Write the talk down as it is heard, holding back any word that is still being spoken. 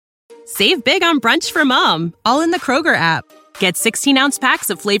Save big on brunch for mom, all in the Kroger app. Get 16-ounce packs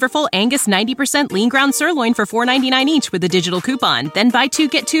of flavorful Angus 90% lean ground sirloin for $4.99 each with a digital coupon. Then buy 2,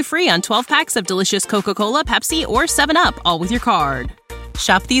 get 2 free on 12 packs of delicious Coca-Cola, Pepsi, or 7-Up, all with your card.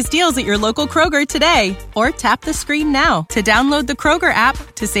 Shop these deals at your local Kroger today, or tap the screen now to download the Kroger app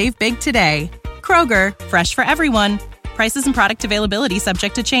to save big today. Kroger, fresh for everyone. Prices and product availability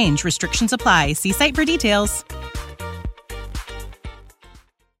subject to change. Restrictions apply. See site for details.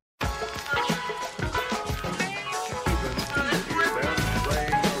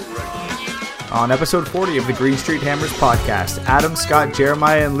 On episode 40 of the Green Street Hammers podcast, Adam, Scott,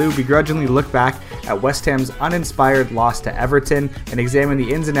 Jeremiah, and Lou begrudgingly look back at West Ham's uninspired loss to Everton and examine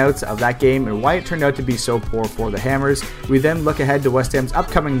the ins and outs of that game and why it turned out to be so poor for the Hammers. We then look ahead to West Ham's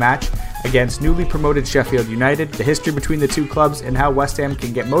upcoming match against newly promoted Sheffield United, the history between the two clubs, and how West Ham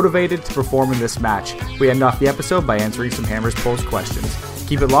can get motivated to perform in this match. We end off the episode by answering some Hammers Pulse questions.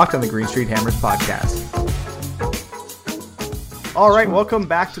 Keep it locked on the Green Street Hammers podcast. All right, welcome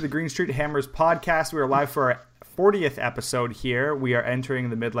back to the Green Street Hammers podcast. We are live for our 40th episode here. We are entering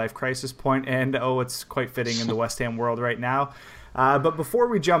the midlife crisis point, and it's quite fitting in the West Ham world right now. But before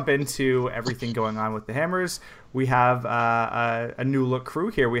we jump into everything going on with the Hammers, we have a new look crew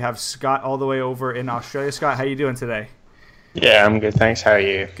here. We have Scott all the way over in Australia. Scott, how you doing today? Yeah, I'm good, thanks. How are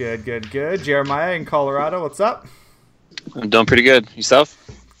you? Good. Jeremiah in Colorado, what's up? I'm doing pretty good. Yourself?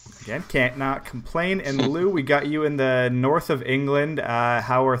 Again, can't not complain. And Lou, we got you in the north of England.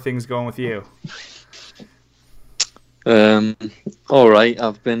 How are things going with you? All right.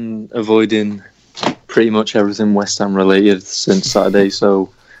 I've been avoiding pretty much everything West Ham related since Saturday,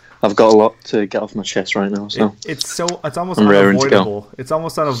 so I've got a lot to get off my chest right now. So it's almost unavoidable. It's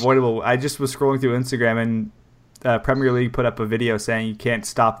almost unavoidable. I just was scrolling through Instagram and Premier League put up a video saying you can't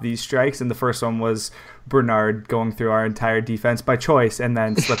stop these strikes, and the first one was Bernard going through our entire defense by choice and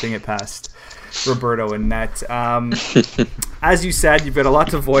then slipping it past Roberto in net. As you said, you've got a lot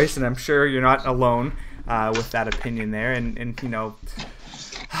to voice, and I'm sure you're not alone with that opinion there. And you know,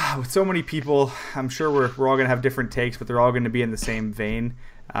 with so many people, I'm sure we're all going to have different takes, but they're all going to be in the same vein.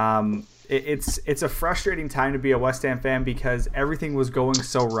 It's a frustrating time to be a West Ham fan because everything was going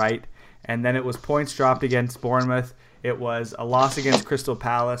so right. And then it was points dropped against Bournemouth. It was a loss against Crystal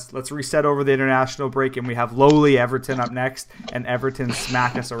Palace. Let's reset over the international break, and we have lowly Everton up next, and Everton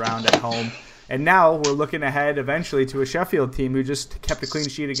smack us around at home. And now we're looking ahead eventually to a Sheffield team who just kept a clean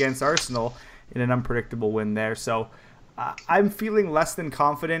sheet against Arsenal in an unpredictable win there. So I'm feeling less than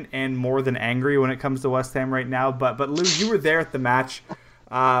confident and more than angry when it comes to West Ham right now. But Lou, you were there at the match.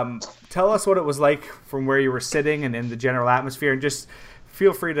 Tell us what it was like from where you were sitting and in the general atmosphere, and just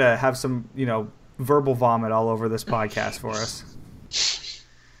feel free to have some, verbal vomit all over this podcast for us.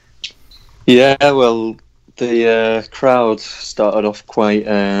 Yeah, well, the crowd started off quite,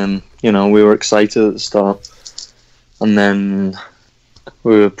 we were excited at the start, and then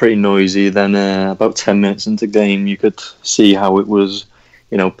we were pretty noisy. Then about 10 minutes into the game, you could see how it was,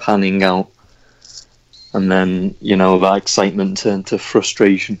 panning out, and then, that excitement turned to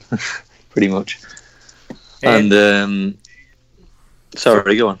frustration, pretty much. And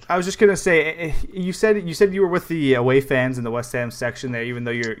sorry, go on. I was just gonna say, you said you were with the away fans in the West Ham section there, even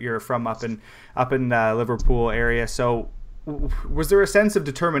though you're from up in Liverpool area. So, was there a sense of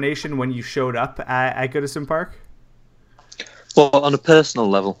determination when you showed up at Goodison Park? Well, on a personal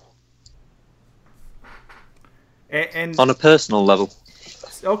level. And on a personal level.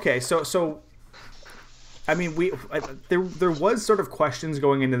 Okay, so. I mean, there was sort of questions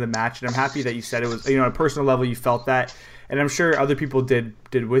going into the match, and I'm happy that you said it was, on a personal level you felt that, and I'm sure other people did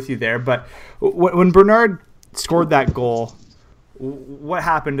with you there. But when Bernard scored that goal, what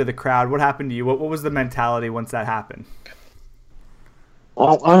happened to the crowd? What happened to you? What was the mentality once that happened?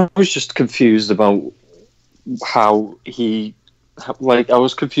 Well, I was just confused about how I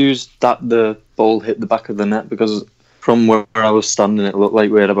was confused that the ball hit the back of the net, because from where I was standing, it looked like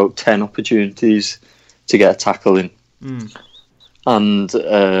we had about 10 opportunities to get a tackle in. And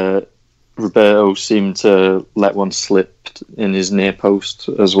Roberto seemed to let one slip in his near post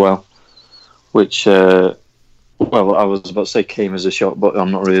as well, which, I was about to say came as a shock, but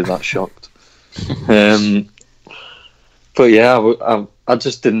I'm not really that shocked. But yeah, I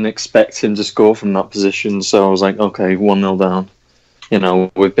just didn't expect him to score from that position, so I was like, okay, 1-0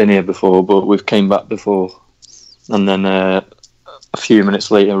 down. We've been here before, but we've came back before. And then a few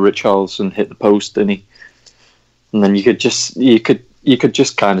minutes later, Richarlison hit the post, didn't he? And then you could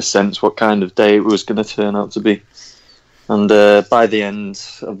just kind of sense what kind of day it was going to turn out to be. And by the end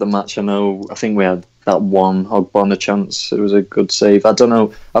of the match, I think we had that one Ogbonna chance. It was a good save. I don't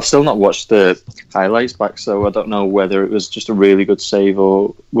know. I've still not watched the highlights back, so I don't know whether it was just a really good save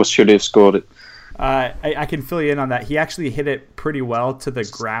or should he have scored it. I can fill you in on that. He actually hit it pretty well to the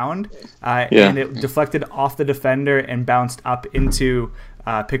ground, and it deflected off the defender and bounced up into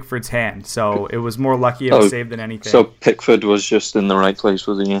Pickford's hand. So it was more lucky of a save than anything. So Pickford was just in the right place,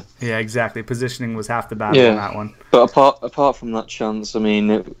 was he? Yeah, exactly. Positioning was half the battle on that one. But apart from that chance, I mean,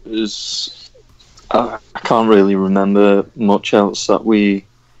 it was... I can't really remember much else that we...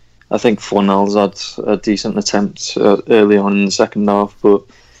 I think Fornals had a decent attempt early on in the second half, but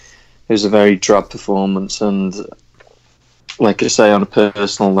it was a very drab performance. And like I say, on a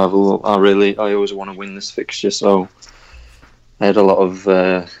personal level, I always want to win this fixture, so I had a lot of...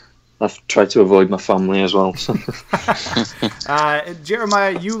 I've tried to avoid my family as well. So.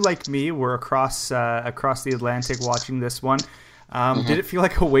 Jeremiah, you, like me, were across the Atlantic watching this one. Did it feel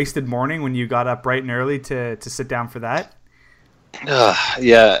like a wasted morning when you got up bright and early to sit down for that?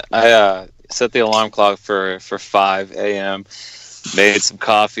 Yeah, I set the alarm clock for 5 a.m., made some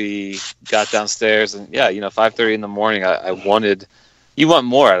coffee, got downstairs, and 5:30 in the morning, you want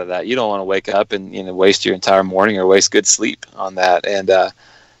more out of that. You don't want to wake up and waste your entire morning or waste good sleep on that. And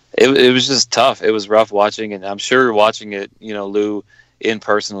it was just tough. It was rough watching, and I'm sure watching it, Lou, in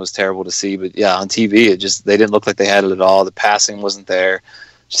person was terrible to see, but on TV, they didn't look like they had it at all. The passing wasn't there.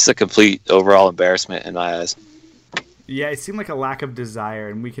 Just a complete overall embarrassment in my eyes. Yeah, it seemed like a lack of desire,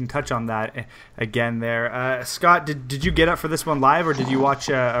 and we can touch on that again there. Scott, did you get up for this one live, or did you watch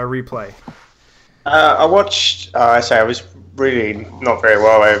a replay? I watched. I was really not very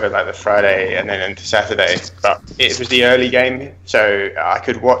well over the Friday and then into Saturday, but it was the early game, so I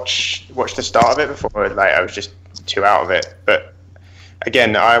could watch the start of it before I was just too out of it. But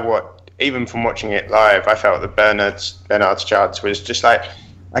again, even from watching it live, I felt that Bernard's chance was just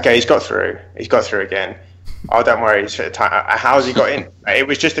okay, he's got through again. Oh, don't worry, how's he got in? It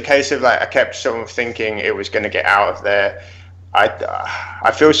was just a case of I kept sort of thinking it was going to get out of there.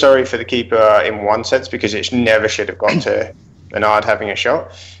 I feel sorry for the keeper in one sense because it never should have got to Bernard having a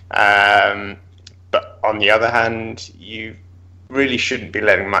shot. But on the other hand, you really shouldn't be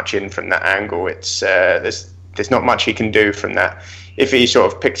letting much in from that angle. It's there's not much he can do from that. If he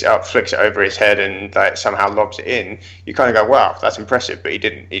sort of picks it up, flicks it over his head, and somehow lobs it in, you kind of go, "Wow, that's impressive." But he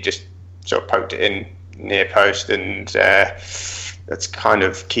didn't. He just sort of poked it in near post, and that's kind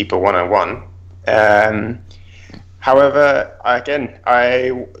of keeper 101. However,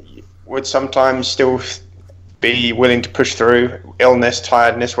 I would sometimes still be willing to push through illness,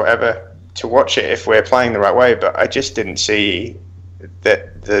 tiredness, whatever, to watch it if we're playing the right way. But I just didn't see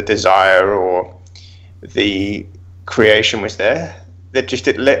that the desire or the creation was there.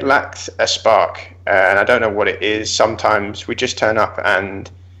 It lacked a spark, and I don't know what it is. Sometimes we just turn up,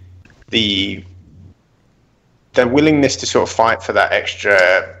 and the willingness to sort of fight for that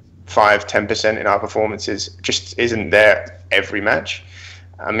extra 5-10% in our performances just isn't there every match.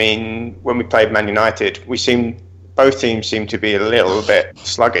 I mean, when we played Man United, both teams seemed to be a little bit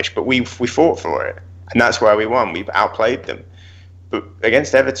sluggish, but we fought for it, and that's why we won. We outplayed them. But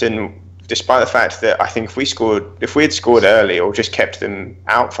against Everton, despite the fact that I think if we had scored early or just kept them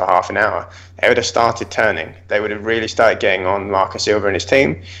out for half an hour, they would have started turning. They would have really started getting on Marcus Silva and his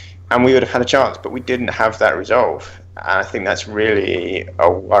team, and we would have had a chance, but we didn't have that resolve. And I think that's really a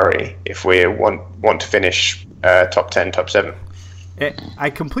worry if we want to finish top 10, top 7. I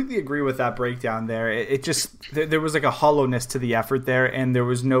completely agree with that breakdown there. It just, there was a hollowness to the effort there, and there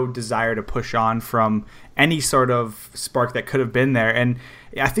was no desire to push on from any sort of spark that could have been there. And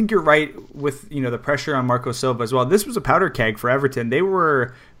I think you're right with the pressure on Marco Silva as well. This was a powder keg for Everton. They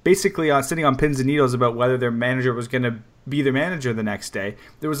were basically sitting on pins and needles about whether their manager was going to be their manager the next day.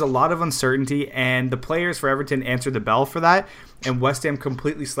 There was a lot of uncertainty, and the players for Everton answered the bell for that, and West Ham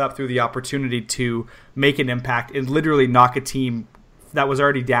completely slept through the opportunity to make an impact and literally knock a team that was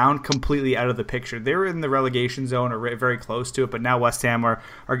already down completely out of the picture. They were in the relegation zone or very close to it, but now West Ham are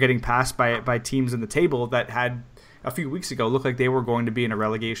getting passed by teams in the table that had a few weeks ago looked like they were going to be in a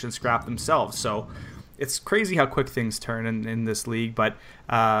relegation scrap themselves. So it's crazy how quick things turn in this league. But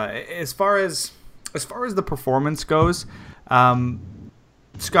as far as the performance goes,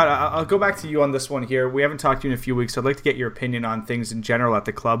 Scott, I'll go back to you on this one here. We haven't talked to you in a few weeks, so I'd like to get your opinion on things in general at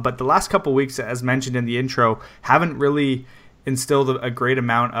the club. But the last couple of weeks, as mentioned in the intro, haven't really instilled a great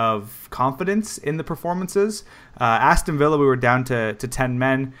amount of confidence in the performances. Aston Villa, we were down to 10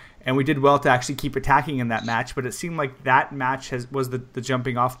 men, and we did well to actually keep attacking in that match, but it seemed like that match was the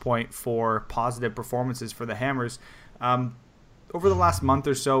jumping off point for positive performances for the Hammers. over the last month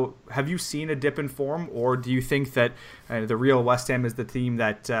or so, have you seen a dip in form, or do you think that the real West Ham is the team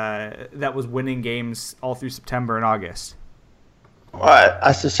that was winning games all through September and August? Well,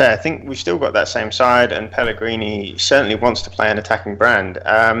 as I say, I think we've still got that same side, and Pellegrini certainly wants to play an attacking brand.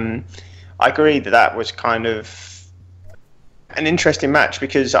 I agree that was kind of an interesting match,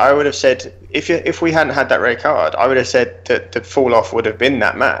 because I would have said, if we hadn't had that red card, I would have said that the fall-off would have been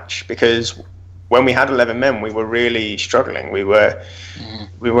that match, because when we had 11 men, we were really struggling. We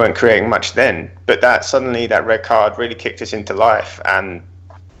weren't creating much then. But suddenly that red card really kicked us into life, and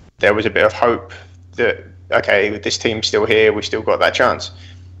there was a bit of hope that, okay, with this team still here, we've still got that chance.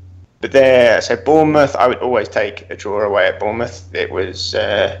 But Bournemouth, I would always take a draw away at Bournemouth. It was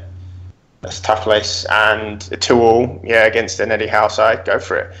that's a tough place, and a 2-2, against an Eddie Howe side, go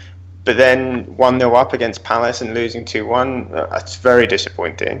for it. But then 1-0 up against Palace and losing 2-1, that's very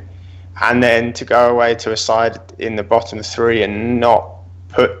disappointing. And then to go away to a side in the bottom three and not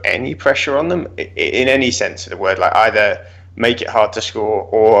put any pressure on them, in any sense of the word, like either make it hard to score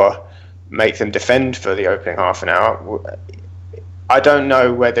or make them defend for the opening half an hour. I don't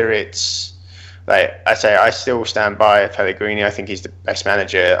know whether it's... Like I say, I still stand by Pellegrini. I think he's the best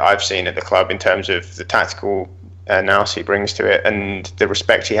manager I've seen at the club in terms of the tactical nous he brings to it and the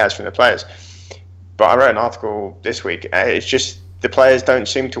respect he has from the players. But I wrote an article this week. It's just the players don't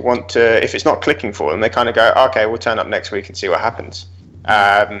seem to want to, if it's not clicking for them, they kind of go, okay, we'll turn up next week and see what happens.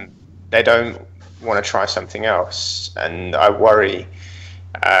 They don't want to try something else. And I worry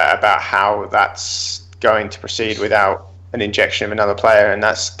about how that's going to proceed without an injection of another player, and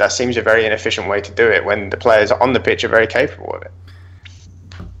that seems a very inefficient way to do it when the players on the pitch are very capable of it.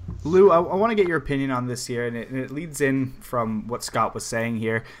 Lou, I want to get your opinion on this here, and it leads in from what Scott was saying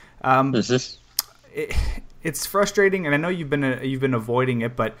here. It's frustrating, and I know you've been avoiding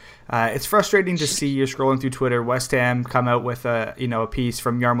it, but it's frustrating to see, you're scrolling through Twitter, West Ham come out with a piece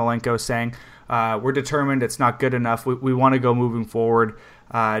from Yarmolenko saying, we're determined, it's not good enough, we want to go moving forward.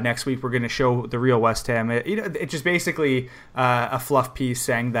 Next week we're going to show the real West Ham. It's just basically a fluff piece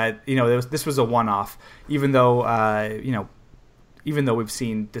saying that this was a one-off, even though we've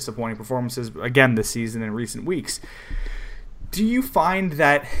seen disappointing performances again this season in recent weeks. Do you find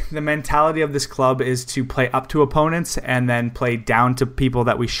that the mentality of this club is to play up to opponents and then play down to people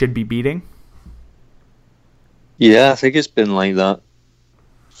that we should be beating? Yeah, I think it's been like that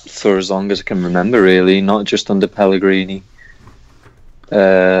for as long as I can remember, really, not just under Pellegrini.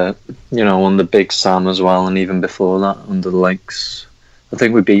 Under Big Sam as well, and even before that, under the likes. I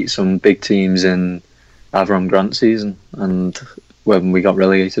think we beat some big teams in Avram Grant season, and when we got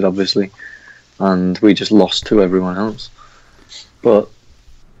relegated, obviously, and we just lost to everyone else. But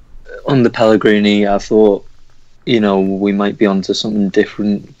under Pellegrini, I thought, we might be onto something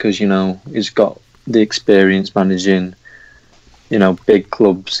different because, he's got the experience managing, big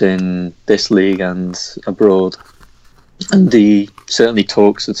clubs in this league and abroad. And he certainly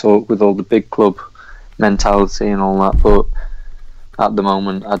talks the talk with all the big club mentality and all that. But at the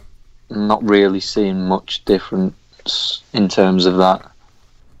moment, I'm not really seeing much difference in terms of that,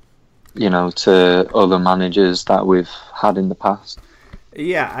 to other managers that we've had in the past.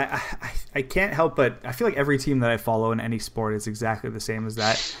 Yeah, I can't help but I feel like every team that I follow in any sport is exactly the same as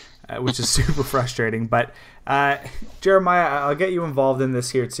that, which is super frustrating. But Jeremiah, I'll get you involved in this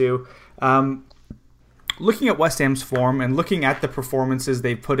here too. Looking at West Ham's form and looking at the performances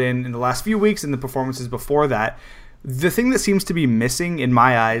they've put in the last few weeks and the performances before that, the thing that seems to be missing in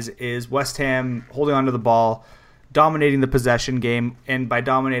my eyes is West Ham holding onto the ball, dominating the possession game, and by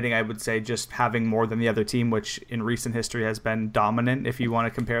dominating I would say just having more than the other team, which in recent history has been dominant if you want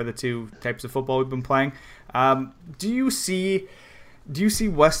to compare the two types of football we've been playing. Do you see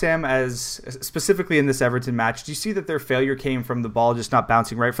West Ham as, specifically in this Everton match, do you see that their failure came from the ball just not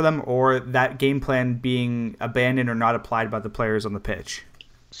bouncing right for them, or that game plan being abandoned or not applied by the players on the pitch?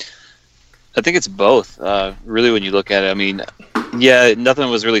 I think it's both. Really, when you look at it, I mean, yeah, nothing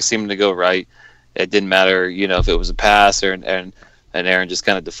was really seeming to go right. It didn't matter, if it was a pass or an error, just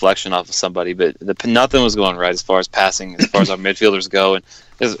kind of deflection off of somebody, but nothing was going right as far as passing, as far as our midfielders go. And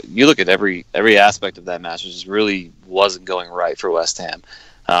you look at every aspect of that match, it just really wasn't going right for West Ham.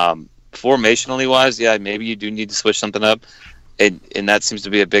 Formationally wise, yeah, maybe you do need to switch something up, and that seems to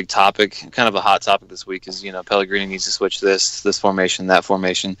be a big topic, kind of a hot topic this week. Is Pellegrini needs to switch this formation, that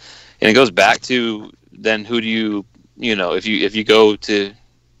formation, and it goes back to then who do you if you go to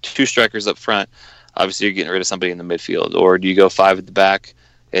two strikers up front, obviously you're getting rid of somebody in the midfield, or do you go 5 at the back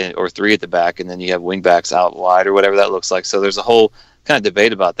or 3 at the back, and then you have wing backs out wide or whatever that looks like. So there's a whole kind of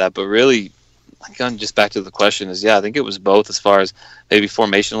debate about that, but really, going just back to the question is, I think it was both, as far as maybe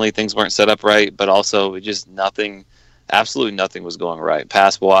formationally things weren't set up right, but also just nothing absolutely nothing was going right.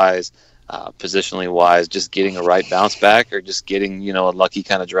 Pass-wise, positionally wise, just getting a right bounce back or just getting, a lucky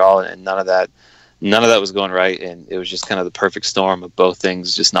kind of draw, and none of that was going right, and it was just kind of the perfect storm of both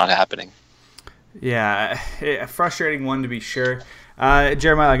things just not happening. Yeah, a frustrating one to be sure.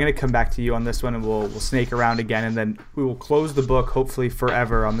 Jeremiah, I'm going to come back to you on this one, and we'll snake around again, and then we will close the book, hopefully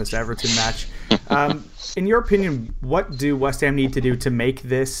forever, on this Everton match. In your opinion, what do West Ham need to do to make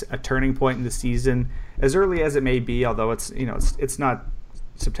this a turning point in the season, as early as it may be, although it's not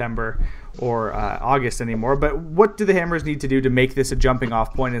September or August anymore, but what do the Hammers need to do to make this a jumping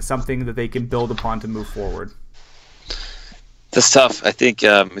off point and something that they can build upon to move forward? That's tough. I think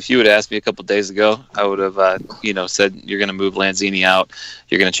if you would ask me a couple days ago, I would have, said you're going to move Lanzini out,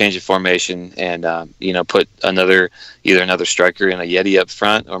 you're going to change the formation, and put either another striker in a Yeti up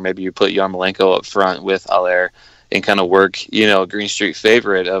front, or maybe you put Yarmolenko up front with Haller and kind of work, a Green Street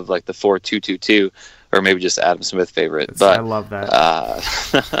favorite of like the 4-2-2-2, or maybe just Adam Smith favorite. But I love that.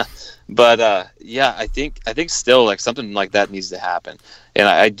 I think still like something like that needs to happen. And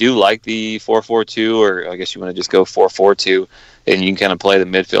I do like the 4-4-2, or I guess you want to just go 4-4-2, and you can kind of play the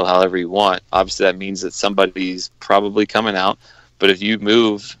midfield however you want. Obviously, that means that somebody's probably coming out. But if you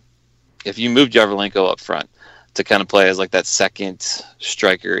move Yarmolenko up front to kind of play as like that second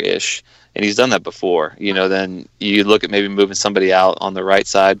striker-ish, and he's done that before, then you look at maybe moving somebody out on the right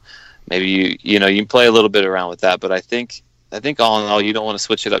side. Maybe you can play a little bit around with that. But I think all in all, you don't want to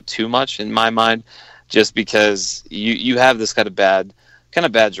switch it up too much in my mind, just because you have this kind of bad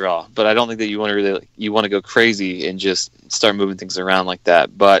draw. But I don't think that you want to go crazy and just start moving things around like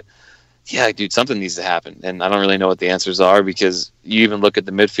that. But yeah, dude, something needs to happen, and I don't really know what the answers are, because you even look at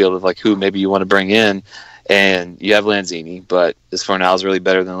the midfield of like who maybe you want to bring in, and you have Lanzini, but is Fornals really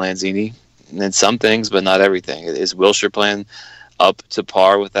better than Lanzini? And some things, but not everything. Is Wilshere playing up to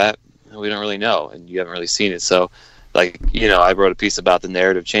par with that? We don't really know, and you haven't really seen it. So, I wrote a piece about the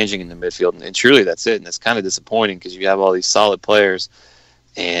narrative changing in the midfield, and truly that's it. And it's kind of disappointing because you have all these solid players,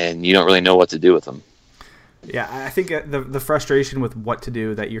 and you don't really know what to do with them. Yeah, I think the frustration with what to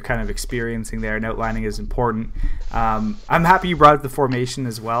do that you're kind of experiencing there and outlining is important. I'm happy you brought up the formation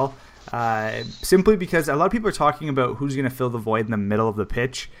as well, simply because a lot of people are talking about who's going to fill the void in the middle of the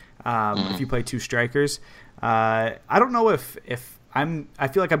pitch if you play two strikers. I don't know if I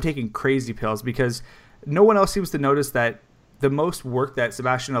feel like I'm taking crazy pills, because no one else seems to notice that the most work that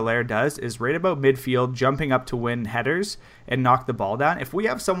Sebastian Haller does is right about midfield, jumping up to win headers and knock the ball down. If we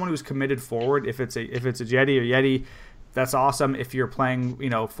have someone who's committed forward, if it's a Jetty or Yeti, that's awesome. If you're playing,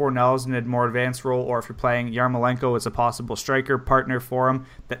 Fornals in a more advanced role, or if you're playing Yarmolenko as a possible striker partner for him,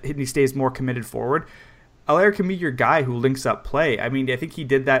 that he stays more committed forward, Haller can be your guy who links up play. I mean, I think he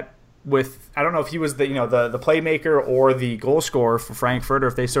did that with, I don't know if he was the playmaker or the goal scorer for Frankfurt, or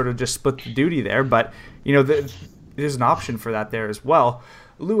if they sort of just split the duty there, but there's an option for that there as well.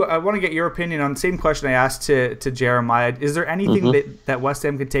 Lou, I want to get your opinion on the same question I asked to Jeremiah. Is there anything that West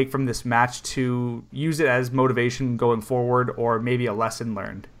Ham could take from this match to use it as motivation going forward, or maybe a lesson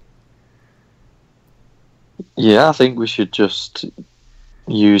learned? Yeah, I think we should just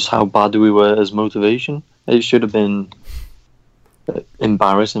use how bad we were as motivation. It should have been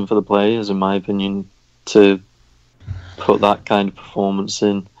embarrassing for the players, in my opinion, to put that kind of performance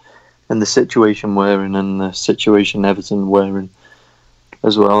in the situation we're in, and the situation Everton were in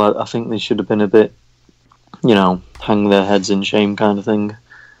as well. I think they should have been a bit, hang their heads in shame kind of thing.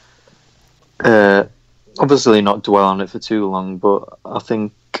 Obviously not dwell on it for too long, but I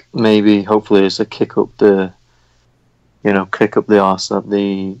think maybe, hopefully, it's a kick up the arse that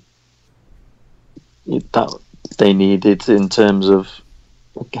they needed in terms of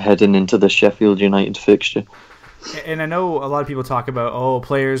heading into the Sheffield United fixture. And I know a lot of people talk about,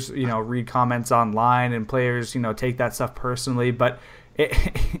 players, read comments online, and players, take that stuff personally. But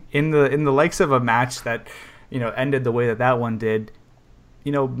in the likes of a match that, ended the way that one did,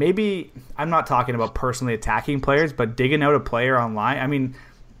 maybe I'm not talking about personally attacking players, but digging out a player online. I mean,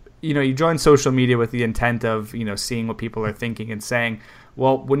 you join social media with the intent of, seeing what people are thinking and saying.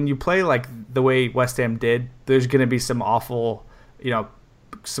 Well, when you play like the way West Ham did, there's going to be some awful,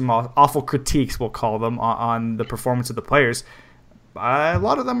 critiques, we'll call them, on the performance of the players. A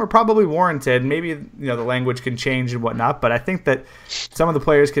lot of them are probably warranted. Maybe the language can change and whatnot, but I think that some of the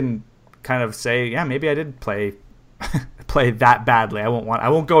players can kind of say, yeah, maybe I did play that badly. I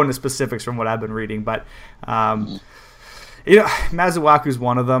won't go into specifics from what I've been reading, but Masuaku's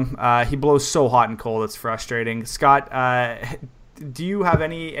one of them. He blows so hot and cold, it's frustrating. Scott, do you have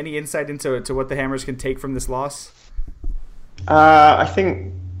any insight into what the Hammers can take from this loss? I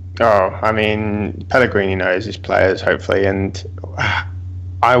think, Pellegrini knows his players, hopefully, and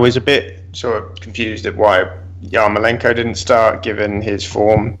I was a bit sort of confused at why Yarmolenko didn't start given his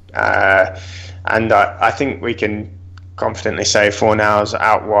form. And I think we can confidently say Fornals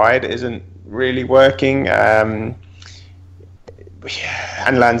out wide isn't really working. And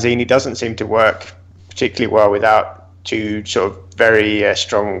Lanzini doesn't seem to work particularly well without two sort of very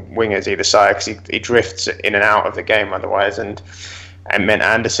strong wingers either side, because he drifts in and out of the game otherwise, and meant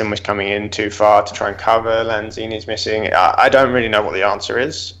Anderson was coming in too far to try and cover. Lanzini's missing. I don't really know what the answer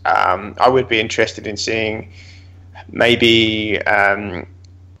is. I would be interested in seeing maybe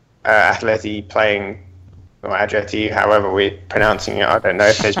Atleti playing, or Adjeti, however we're pronouncing it. I don't know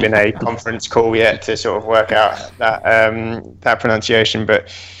if there's been a conference call yet to sort of work out that pronunciation, but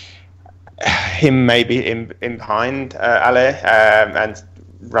him maybe in behind Ale and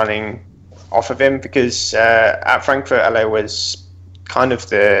running off of him, because at Frankfurt Ale was kind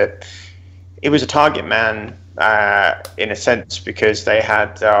of it was a target man in a sense, because they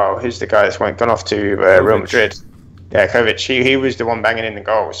had who's the guy that's gone off to Real Madrid? Yeah, Kovic. He was the one banging in the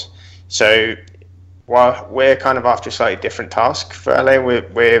goals. So while we're kind of after a slightly different task for Ale,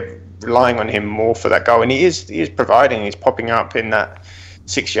 we're relying on him more for that goal, and he is providing. He's popping up in that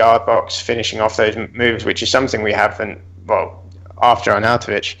 6-yard box, finishing off those moves, which is something we haven't. Well, after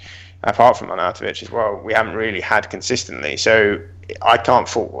Arnautovic, apart from Arnautovic as well, we haven't really had consistently. So I can't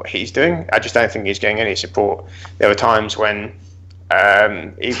fault what he's doing. I just don't think he's getting any support. There were times when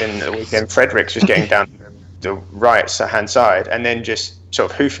even the weekend Fredericks was getting down the right hand side and then just sort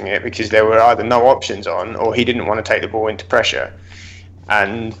of hoofing it, because there were either no options on or he didn't want to take the ball into pressure.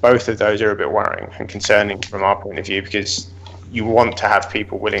 And both of those are a bit worrying and concerning from our point of view, because you want to have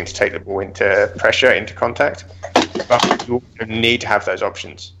people willing to take the ball into pressure, into contact, but you also need to have those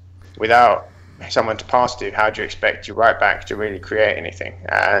options. Without someone to pass to, how do you expect your right back to really create anything?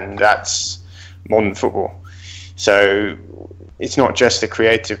 And that's modern football. So it's not just the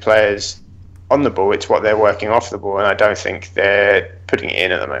creative players on the ball, it's what they're working off the ball, and I don't think they're putting it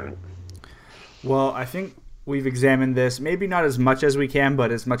in at the moment. Well, I think we've examined this, maybe not as much as we can,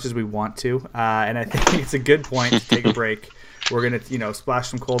 but as much as we want to, and I think it's a good point to take a break. We're going to, splash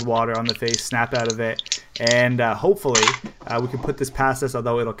some cold water on the face, snap out of it, and hopefully we can put this past us,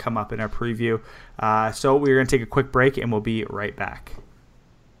 although it'll come up in our preview. So we're going to take a quick break, and we'll be right back.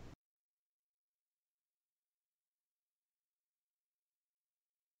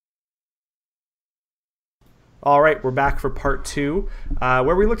 All right, we're back for part 2,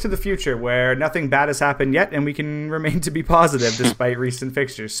 where we look to the future, where nothing bad has happened yet, and we can remain to be positive despite recent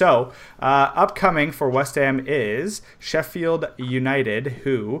fixtures. So, upcoming for West Ham is Sheffield United,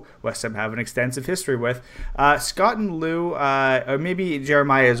 who West Ham have an extensive history with. Scott and Lou, or maybe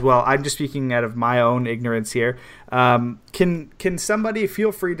Jeremiah as well, I'm just speaking out of my own ignorance here. Can somebody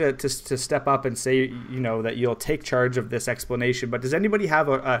feel free to step up and say, that you'll take charge of this explanation, but does anybody have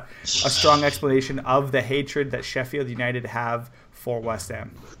a strong explanation of the hatred that Sheffield United have for West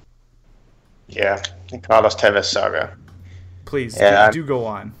Ham? Yeah, the Carlos Tevez saga. Please, do go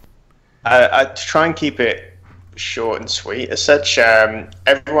on. I try and keep it short and sweet. As such,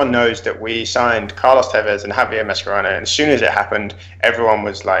 everyone knows that we signed Carlos Tevez and Javier Mascherano, and as soon as it happened, everyone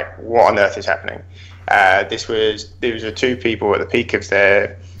was like, what on earth is happening? These were two people at the peak of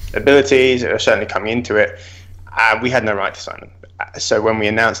their abilities that were certainly coming into it. We had no right to sign them. So when we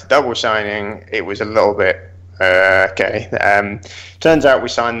announced the double signing, it was a little bit okay. Turns out we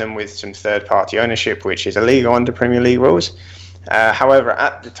signed them with some third-party ownership, which is illegal under Premier League rules. However,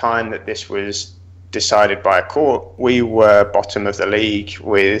 at the time that this was decided by a court, we were bottom of the league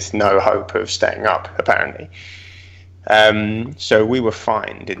with no hope of staying up, apparently. So we were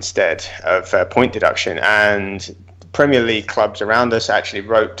fined instead of point deduction, and Premier League clubs around us actually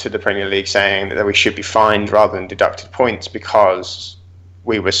wrote to the Premier League saying that we should be fined rather than deducted points, because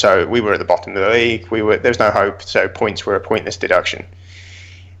we were at the bottom of the league. There's no hope, so points were a pointless deduction.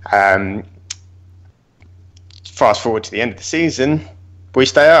 Fast forward to the end of the season, we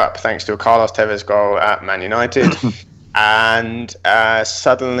stay up thanks to a Carlos Tevez goal at Man United, and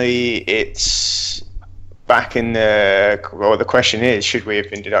suddenly it's back in the question is, should we have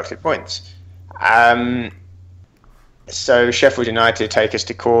been deducted points? So Sheffield United take us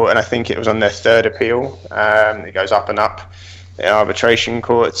to court, and I think it was on their third appeal. It goes up and up the arbitration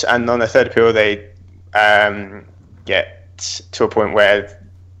courts, and on their third appeal they get to a point where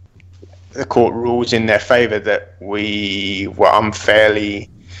the court rules in their favour that we were unfairly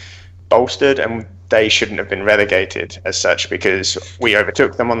bolstered and they shouldn't have been relegated as such, because we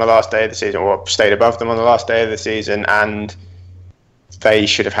overtook them on the last day of the season, or stayed above them on the last day of the season, and they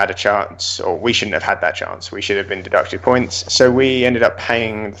should have had a chance, or we shouldn't have had that chance. We should have been deducted points. So we ended up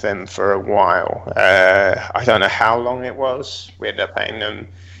paying them for a while. I don't know how long it was. We ended up paying them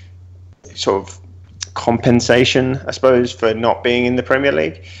sort of compensation, I suppose, for not being in the Premier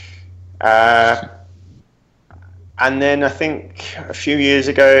League. And then I think a few years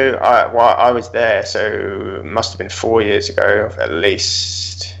ago, I was there, so it must have been 4 years ago at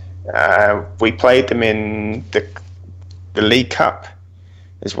least. We played them in the League Cup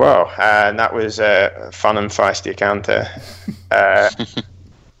as well, and that was a fun and feisty encounter.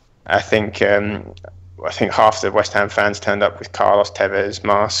 I think half the West Ham fans turned up with Carlos Tevez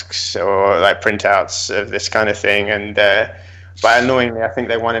masks or like printouts of this kind of thing, and but annoyingly, I think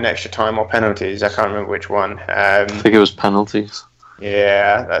they won in extra time or penalties. I can't remember which one. I think it was penalties.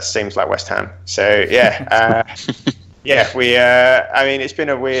 Yeah, that seems like West Ham. So yeah, we. I mean, it's been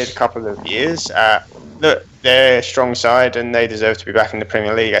a weird couple of years. Look, they're a strong side and they deserve to be back in the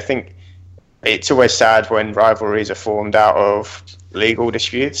Premier League. I think it's always sad when rivalries are formed out of legal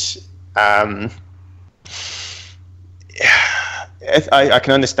disputes. I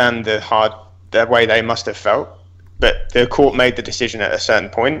can understand the way they must have felt, but the court made the decision at a certain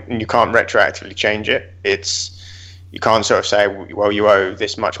point, and you can't retroactively change it. You can't sort of say, well, you owe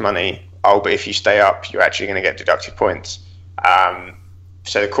this much money. Oh, but if you stay up, you're actually going to get deducted points.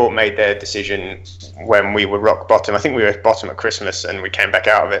 So the court made their decision when we were rock bottom. I think we were at bottom at Christmas, and we came back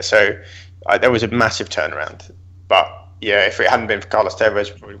out of it. So there was a massive turnaround. But yeah, if it hadn't been for Carlos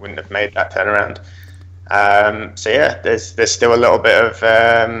Tevez, we probably wouldn't have made that turnaround. So yeah, there's still a little bit of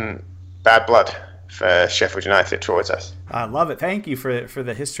bad blood for Sheffield United towards us. I love it. Thank you for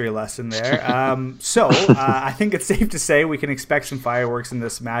the history lesson there. I think it's safe to say we can expect some fireworks in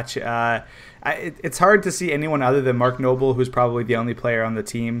this match. It's hard to see anyone other than Mark Noble, who's probably the only player on the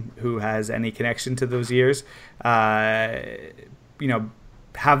team who has any connection to those years,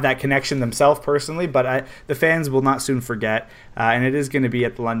 have that connection themselves personally, but the fans will not soon forget, and it is going to be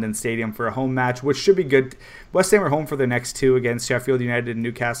at the London Stadium for a home match, which should be good. West Ham are home for their next two against Sheffield United and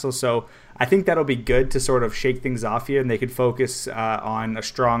Newcastle, so I think that'll be good to sort of shake things off here, and they could focus on a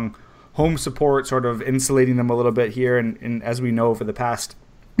strong home support, sort of insulating them a little bit here, and as we know over the past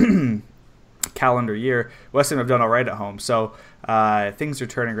calendar year, West Ham have done all right at home, so things are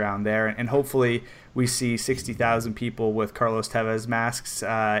turning around there, and hopefully we see 60,000 people with Carlos Tevez masks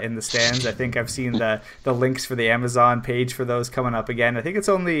in the stands. I think I've seen the links for the Amazon page for those coming up again. I think it's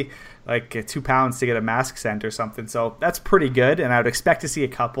only like £2 to get a mask sent or something, so that's pretty good, and I would expect to see a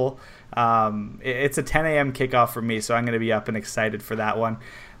couple. It's a 10 a.m. kickoff for me, so I'm going to be up and excited for that one.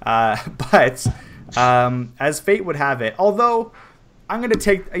 But as fate would have it, although I'm going to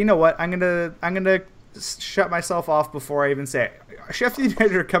take, you know what, I'm going to shut myself off before I even say it. Sheffield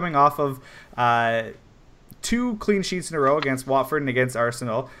United are coming off of 2 clean sheets in a row against Watford and against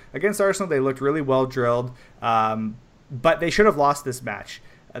Arsenal. Against Arsenal, they looked really well drilled, but they should have lost this match.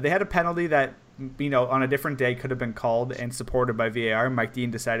 They had a penalty that, on a different day could have been called and supported by VAR. Mike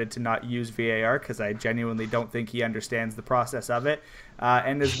Dean decided to not use VAR because I genuinely don't think he understands the process of it.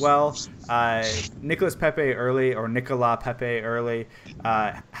 And as well, Nicola Pepe early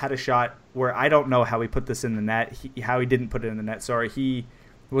had a shot where I don't know how he put this in the net, how he didn't put it in the net. Sorry, he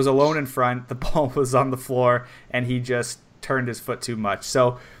was alone in front, the ball was on the floor, and he just turned his foot too much.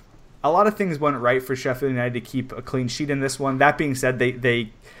 So a lot of things went right for Sheffield United to keep a clean sheet in this one. That being said,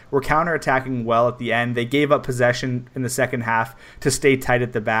 they were counterattacking well at the end. They gave up possession in the second half to stay tight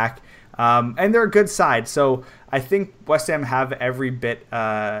at the back. And they're a good side. So I think West Ham have every bit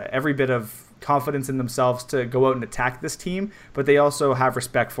of confidence in themselves to go out and attack this team, but they also have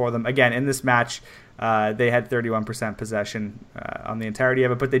respect for them. Again, in this match, they had 31% possession on the entirety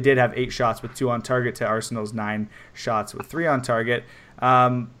of it, but they did have 8 shots with 2 on target to Arsenal's 9 shots with 3 on target.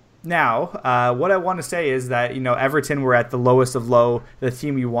 Now, what I want to say is that, Everton were at the lowest of low, the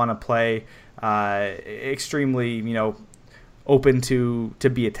team you want to play, extremely, open to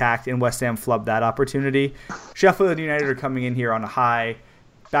be attacked, and West Ham flubbed that opportunity. Sheffield United are coming in here on a high,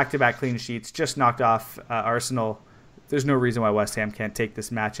 back-to-back clean sheets, just knocked off Arsenal. There's no reason why West Ham can't take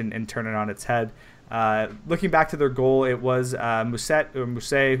this match and turn it on its head. Looking back to their goal, it was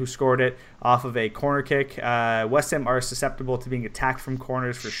Mousset who scored it off of a corner kick. West Ham are susceptible to being attacked from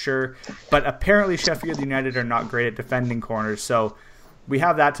corners for sure, but apparently Sheffield United are not great at defending corners, so we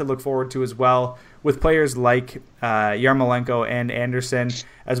have that to look forward to as well. With players like Yarmolenko and Anderson,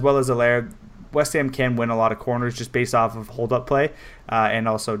 as well as Allaire, West Ham can win a lot of corners just based off of hold-up play and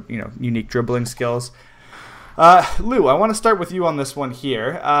also unique dribbling skills. Lou, I want to start with you on this one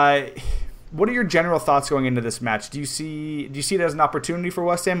here. What are your general thoughts going into this match? Do you see it as an opportunity for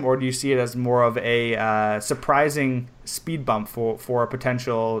West Ham, or do you see it as more of a surprising speed bump for a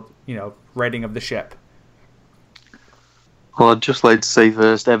potential righting of the ship? Well, I'd just like to say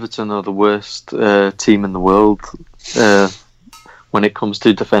first, Everton are the worst team in the world when it comes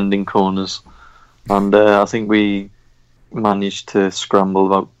to defending corners. And I think we managed to scramble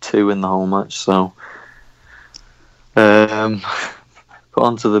about 2 in the whole match. So, but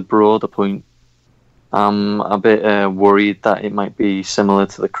on to the broader point, I'm a bit worried that it might be similar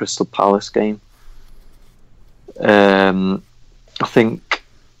to the Crystal Palace game. I think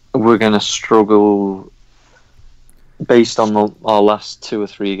we're going to struggle, based on our last 2 or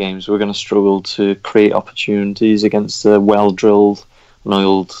 3 games, we're going to struggle to create opportunities against a well-drilled and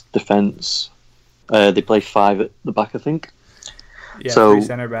oiled defence. They play 5 at the back, I think. Yeah, so 3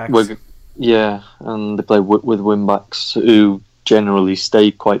 centre backs. And they play with wing backs who generally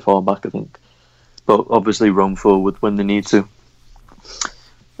stay quite far back, I think. But obviously roam forward when they need to.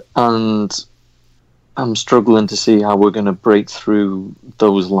 And I'm struggling to see how we're going to break through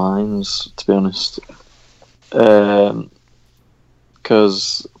those lines, to be honest. Because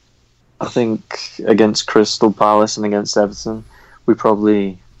I think against Crystal Palace and against Everton, we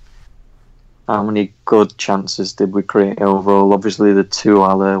probably... How many good chances did we create overall? Obviously, the 2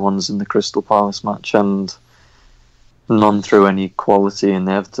 Haller ones in the Crystal Palace match, and none through any quality in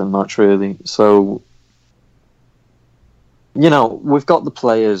the Everton match, really. So, we've got the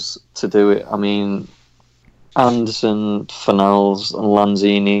players to do it. I mean, Anderson, Fornals, and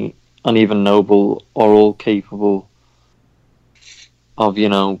Lanzini, and even Noble are all capable of,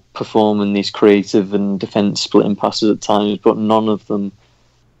 performing these creative and defence-splitting passes at times, but none of them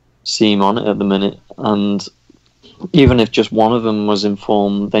seem on it at the minute. And even if just one of them was in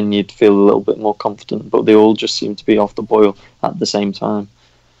form, then you'd feel a little bit more confident, but they all just seem to be off the boil at the same time.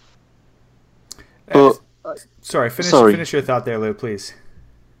 But finish your thought there, Lou, please.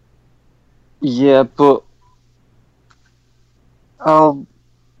 Yeah, but I'm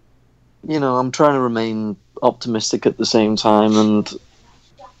trying to remain optimistic at the same time. And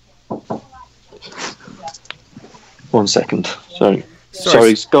 1 second,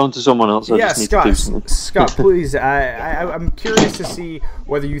 Sorry, go on to someone else. Yeah, Scott, please. I'm curious to see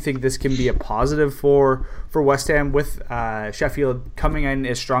whether you think this can be a positive for West Ham with Sheffield coming in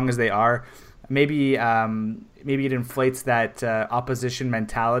as strong as they are. Maybe it inflates that opposition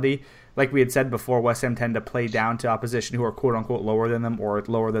mentality. Like we had said before, West Ham tend to play down to opposition who are quote-unquote lower than them or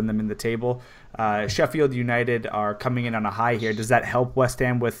lower than them in the table. Sheffield United are coming in on a high here. Does that help West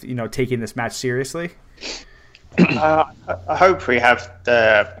Ham with taking this match seriously? I hope we have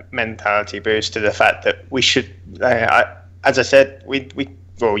the mentality boost to the fact that we should, as I said,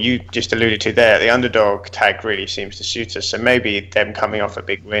 you just alluded to there, the underdog tag really seems to suit us. So maybe them coming off a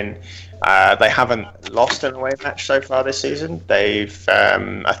big win. They haven't lost an away match so far this season. I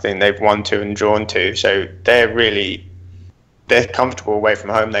think they've won 2 and drawn 2. So they're comfortable away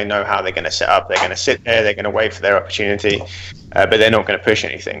from home. They know how they're going to set up. They're going to sit there. They're going to wait for their opportunity, but they're not going to push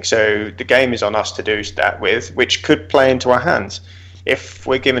anything. So the game is on us to do that with, which could play into our hands. If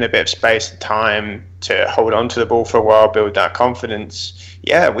we're given a bit of space and time to hold on to the ball for a while, build that confidence,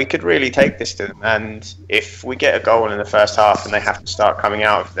 we could really take this to them. And if we get a goal in the first half and they have to start coming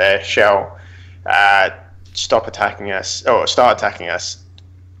out of their shell, start attacking us,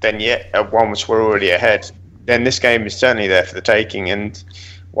 then once we're already ahead, then this game is certainly there for the taking. And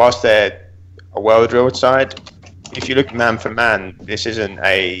whilst they're a well-drilled side, if you look man for man, this isn't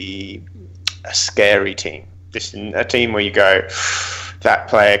a scary team. This is a team where you go, that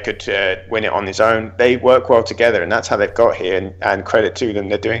player could win it on his own. They work well together, and that's how they've got here, and credit to them,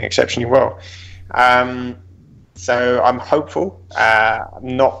 they're doing exceptionally well. So I'm hopeful,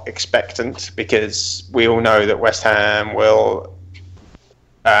 not expectant, because we all know that West Ham will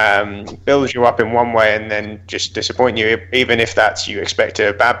build you up in one way and then just disappoint you, even if that's you expect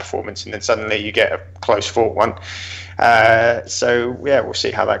a bad performance and then suddenly you get a close fought one. We'll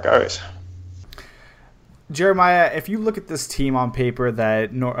see how that goes. Jeremiah, if you look at this team on paper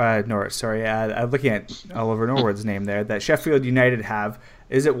that looking at Oliver Norwood's name there, that Sheffield United have,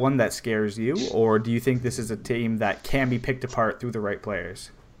 is it one that scares you, or do you think this is a team that can be picked apart through the right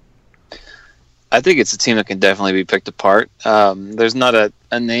players? I think it's a team that can definitely be picked apart. There's not a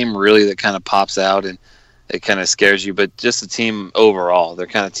name really that kind of pops out and it kind of scares you, but just the team overall, their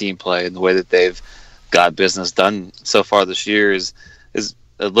kind of team play and the way that they've got business done so far this year is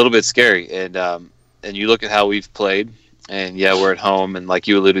a little bit scary. And you look at how we've played, and we're at home, and like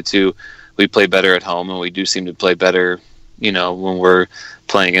you alluded to, we play better at home, and we do seem to play better, when we're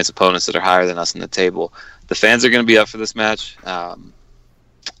playing against opponents that are higher than us in the table. The fans are going to be up for this match.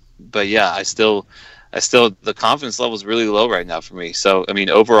 But I still, the confidence level is really low right now for me. So, I mean,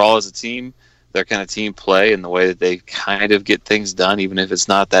 overall as a team, their kind of team play and the way that they kind of get things done, even if it's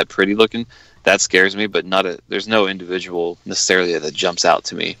not that pretty looking, that scares me, but there's no individual necessarily that jumps out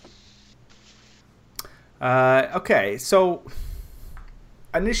to me. Okay, so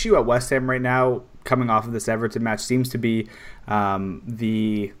an issue at West Ham right now, coming off of this Everton match seems to be I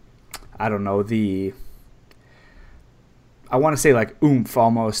want to say like oomph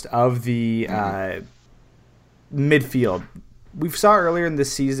almost of the midfield. We saw earlier in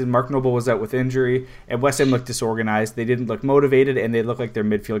this season, Mark Noble was out with injury, and West Ham looked disorganized. They didn't look motivated, and they looked like their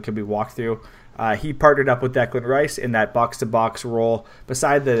midfield could be walked through. He partnered up with Declan Rice in that box-to-box role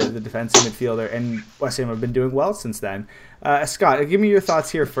beside the defensive midfielder, and West Ham have been doing well since then. Scott, give me your thoughts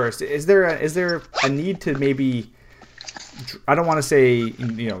here first. Is there a need to maybe, I don't want to say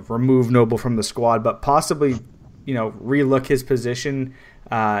remove Noble from the squad, but possibly relook his position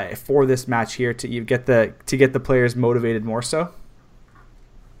for this match here to get the players motivated more so?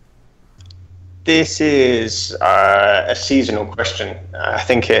 This is a seasonal question. I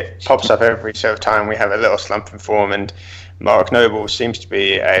think it pops up every so time we have a little slump in form, and Mark Noble seems to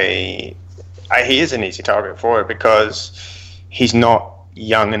be he is an easy target for it because he's not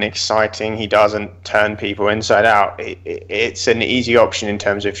young and exciting. He doesn't turn people inside out. It's an easy option in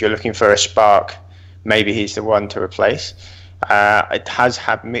terms of if you're looking for a spark, maybe he's the one to replace. It has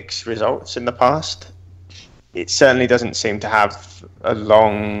had mixed results in the past. It certainly doesn't seem to have a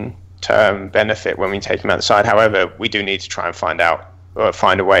long-term benefit when we take him outside. However, we do need to try and find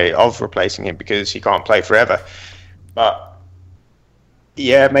a way of replacing him because he can't play forever. But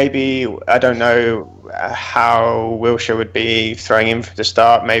yeah, maybe, I don't know how Wilshere would be throwing him for the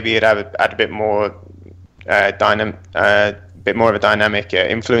start. Maybe it'd add a bit more bit more of a dynamic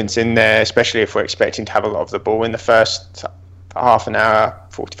influence in there, especially if we're expecting to have a lot of the ball in the first half an hour,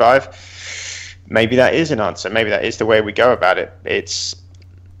 45. Maybe that is an answer. Maybe that is the way we go about it. It's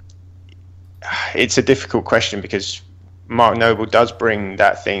a difficult question because Mark Noble does bring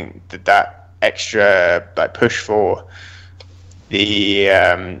that extra push for the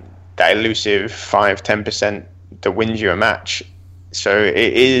that elusive 5-10% that wins you a match. So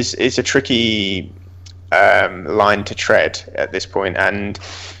it's a tricky line to tread at this point, and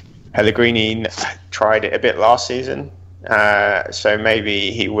Pellegrini tried it a bit last season, so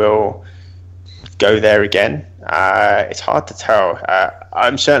maybe he will go there again. It's hard to tell.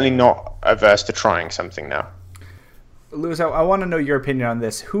 I'm certainly not averse to trying something now. Lewis, I want to know your opinion on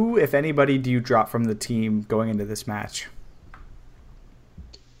this. Who, if anybody, do you drop from the team going into this match?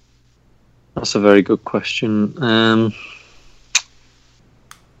 That's a very good question.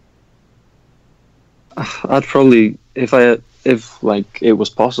 I'd probably, if it was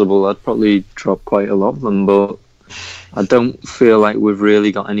possible, I'd probably drop quite a lot of them, but I don't feel like we've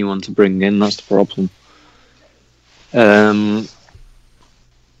really got anyone to bring in. That's the problem.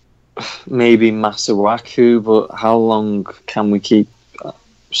 Maybe Masuaku, but how long can we keep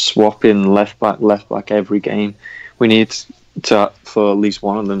swapping left back every game? We need to, for at least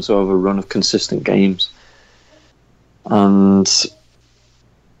one of them, to have a run of consistent games. And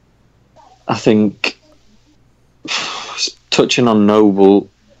I think, touching on Noble,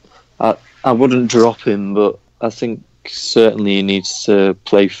 I wouldn't drop him, but I think certainly he needs to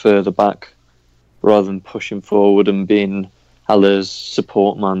play further back rather than pushing forward and being Haller's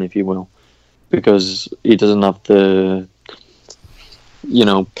support man, if you will, because he doesn't have the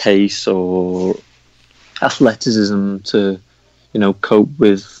pace or athleticism to cope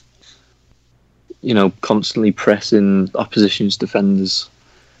with constantly pressing opposition's defenders.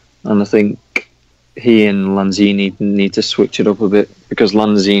 And I think he and Lanzini need to switch it up a bit, because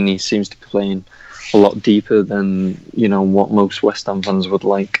Lanzini seems to be playing a lot deeper than what most West Ham fans would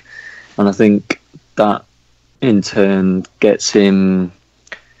like, and I think that in turn gets him,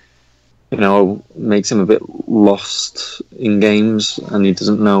 makes him a bit lost in games, and he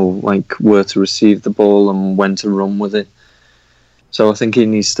doesn't know where to receive the ball and when to run with it. So I think he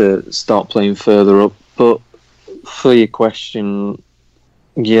needs to start playing further up. But for your question,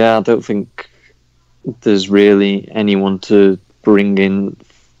 yeah, I don't think there's really anyone to bring in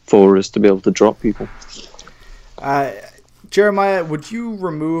for us to be able to drop people. Jeremiah, would you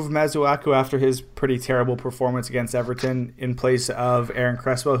remove Masuaku after his pretty terrible performance against Everton in place of Aaron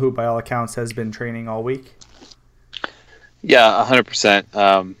Cresswell, who by all accounts has been training all week? Yeah, 100%.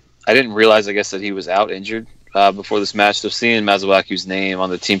 I didn't realize, I guess, that he was out injured before this match. So seeing Masuaku's name on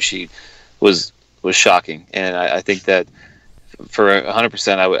the team sheet was shocking. And I think that for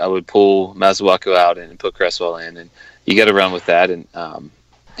 100%, I would pull Masuaku out and put Cresswell in. And you got to run with that. And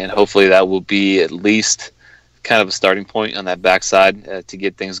hopefully that will be at least kind of a starting point on that backside to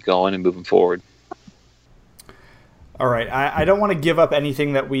get things going and moving forward. All right. I don't want to give up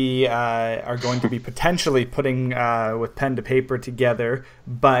anything that we are going to be potentially putting with pen to paper together,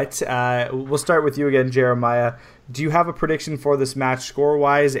 but we'll start with you again, Jeremiah. Do you have a prediction for this match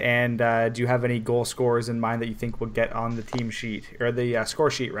score-wise, and do you have any goal scorers in mind that you think will get on the team sheet, or the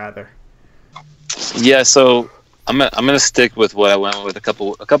score sheet, rather? Yeah, so I'm gonna stick with what I went with a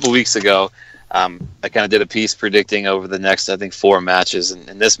couple weeks ago. I kind of did a piece predicting over the next, I think, 4 matches, and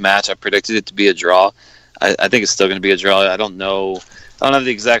in this match, I predicted it to be a draw. I think it's still going to be a draw. I don't have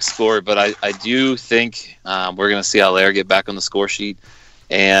the exact score, but I do think we're going to see Haller get back on the score sheet,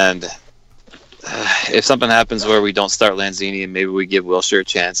 and if something happens where we don't start Lanzini and maybe we give Wilshere a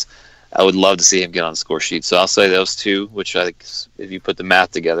chance, I would love to see him get on the score sheet. So I'll say those 2, which I think if you put the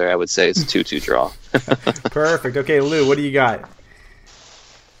math together, I would say it's a 2-2 draw. Perfect. Okay, Lou, what do you got?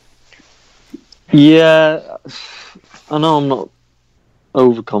 Yeah, I know I'm not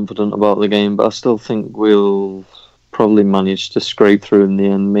overconfident about the game, but I still think we'll probably manage to scrape through in the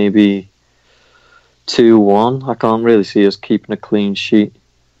end. Maybe 2-1. I can't really see us keeping a clean sheet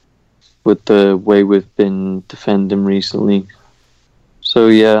with the way we've been defending recently. So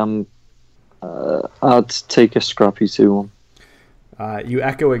yeah, I'd take a scrappy 2-1. You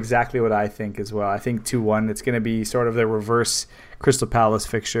echo exactly what I think as well. I think 2-1. It's going to be sort of the reverse Crystal Palace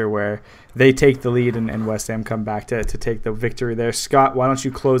fixture where they take the lead and West Ham come back to take the victory there. Scott, why don't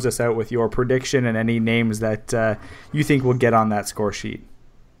you close us out with your prediction and any names that you think will get on that score sheet?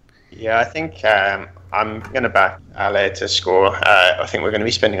 Yeah, I think I'm going to back Ale to score. I think we're going to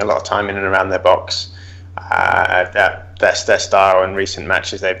be spending a lot of time in and around their box. That's their style. In recent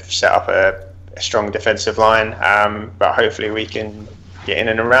matches, they've set up a strong defensive line, but hopefully we can get in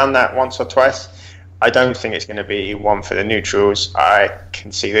and around that once or twice. I don't think it's going to be one for the neutrals. I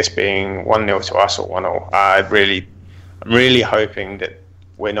can see this being 1-0 to us or 1-0. I'm really hoping that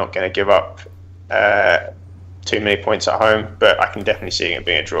we're not going to give up too many points at home, but I can definitely see it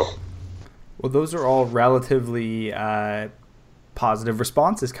being a draw. Well, those are all relatively positive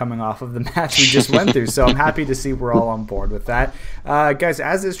responses coming off of the match we just went through, so I'm happy to see we're all on board with that. Guys,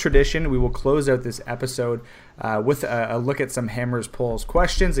 as is tradition, we will close out this episode with a look at some Hammers Polls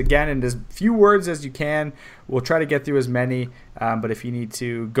questions. Again, in as few words as you can. We'll try to get through as many, but if you need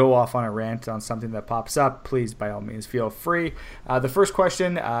to go off on a rant on something that pops up, please, by all means, feel free. The first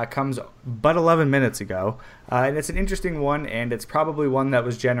question comes but 11 minutes ago, and it's an interesting one, and it's probably one that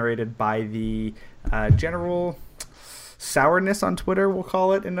was generated by the general sourness on Twitter, we'll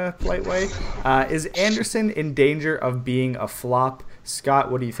call it in a polite way. Is Anderson in danger of being a flop?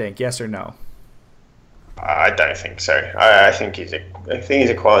 Scott, what do you think? Yes or no? I don't think so. I think he's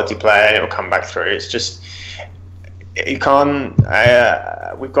a quality player and it'll come back through. It's just you can't.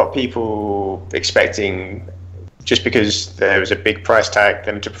 We've got people expecting just because there was a big price tag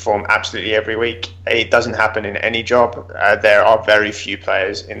them to perform absolutely every week. It doesn't happen in any job. There are very few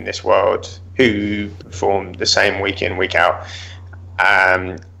players in this world who perform the same week in, week out.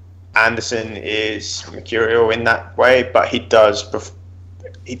 Anderson is mercurial in that way, but he does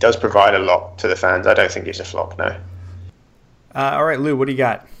provide a lot to the fans. I don't think he's a flop, no. All right, Lou, what do you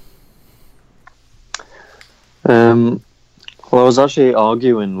got? Well, I was actually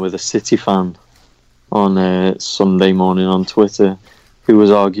arguing with a City fan on Sunday morning on Twitter who was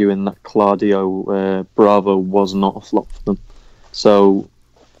arguing that Claudio Bravo was not a flop for them. So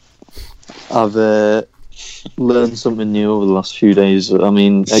I've learned something new over the last few days. I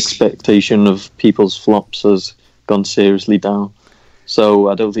mean, expectation of people's flops has gone seriously down. So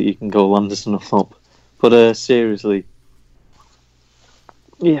I don't think you can call Anderson a flop. But seriously,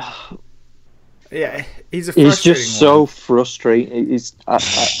 yeah, he's just so frustrating.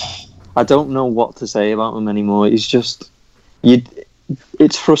 I don't know what to say about him anymore. He's just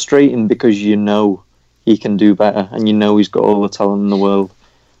it's frustrating because you know he can do better, and you know he's got all the talent in the world,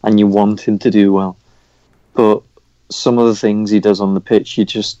 and you want him to do well. But some of the things he does on the pitch, he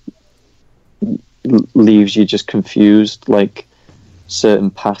just leaves you just confused. Like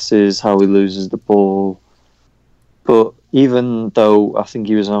certain passes, how he loses the ball. But even though I think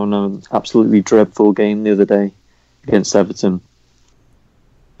he was on an absolutely dreadful game the other day against Everton,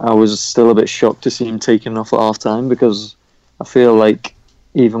 I was still a bit shocked to see him taken off at half time, because I feel like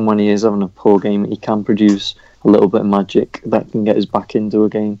even when he is having a poor game, he can produce a little bit of magic that can get us back into a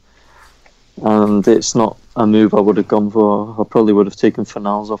game. And it's not a move I would have gone for. I probably would have taken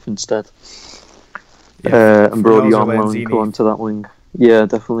Fornals off instead. And Brody on loan, go on to that wing. Yeah,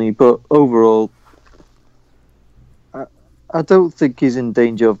 definitely. But overall, I don't think he's in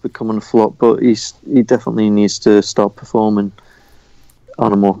danger of becoming a flop, but he definitely needs to start performing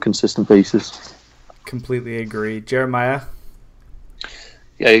on a more consistent basis. Completely agree. Jeremiah?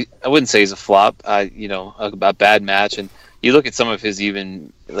 Yeah, I wouldn't say he's a flop. A bad match, and you look at some of his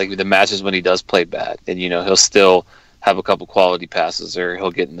even like the matches when he does play bad, and he'll still have a couple quality passes or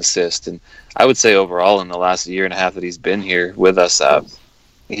he'll get an assist. And I would say overall in the last year and a half that he's been here with us,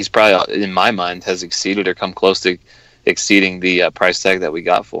 he's probably, in my mind, has exceeded or come close to exceeding the price tag that we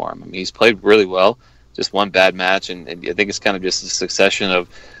got for him. I mean, he's played really well, just one bad match, and I think it's kind of just a succession of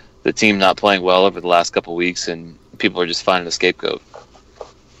the team not playing well over the last couple of weeks, and people are just finding a scapegoat.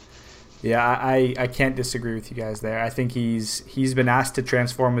 Yeah, I can't disagree with you guys there. I think he's been asked to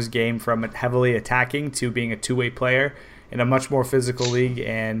transform his game from heavily attacking to being a two-way player in a much more physical league,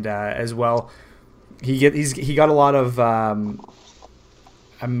 and as well, he got a lot of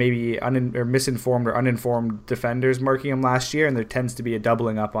maybe misinformed or uninformed defenders marking him last year, and there tends to be a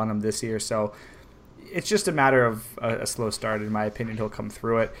doubling up on him this year. So it's just a matter of a slow start, in my opinion. He'll come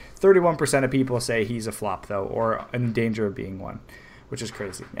through it. 31% of people say he's a flop, though, or in danger of being one, which is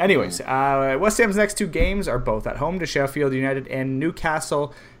crazy. Anyways, West Ham's next two games are both at home to Sheffield United and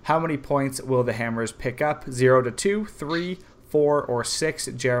Newcastle. How many points will the Hammers pick up? 0 to 2, 3, 4, or 6?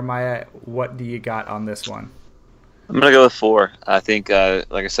 Jeremiah, what do you got on this one? I'm going to go with 4. I think,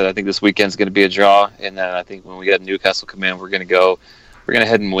 like I said, I think this weekend's going to be a draw, and then I think when we get Newcastle come in, we're going to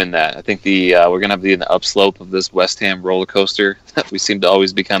head and win that. I think we're going to be in the upslope of this West Ham roller coaster that we seem to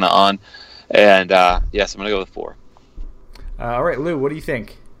always be kind of on. And, yes, I'm going to go with 4. All right, Lou, what do you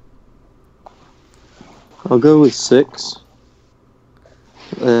think? I'll go with 6.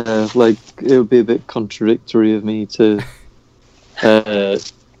 It would be a bit contradictory of me to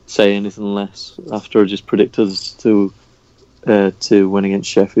say anything less after I just predicted us to win against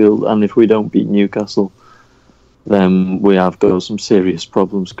Sheffield. And if we don't beat Newcastle, then we have got some serious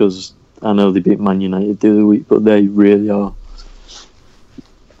problems, because I know they beat Man United the other week, but they really are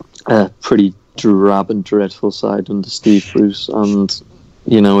a pretty drab and dreadful side under Steve Bruce. And,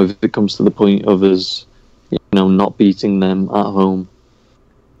 if it comes to the point of us, not beating them at home,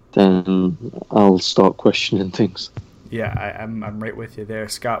 then I'll start questioning things. Yeah, I'm right with you there.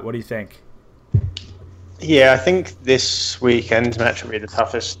 Scott, what do you think? Yeah, I think this weekend's match will be the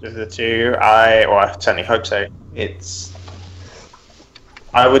toughest of the two. I certainly hope so.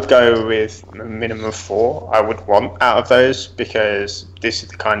 I would go with a minimum of 4. I would want out of those, because this is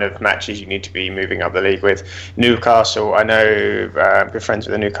the kind of matches you need to be moving up the league with. Newcastle, I know, good friends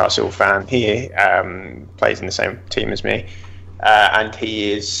with a Newcastle fan here, plays in the same team as me, and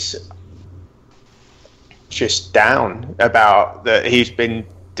he is just down about that. He's been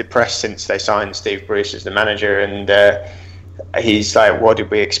depressed since they signed Steve Bruce as the manager, and he's like, what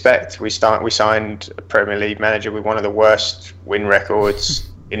did we expect? We signed a Premier League manager with one of the worst win records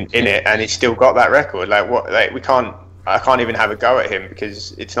in it, and he's still got that record. I can't even have a go at him,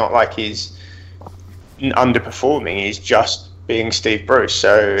 because it's not like he's underperforming, he's just being Steve Bruce.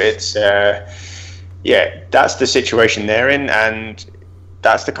 So it's that's the situation they're in, and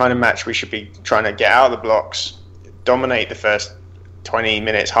that's the kind of match we should be trying to get out of the blocks, dominate the first 20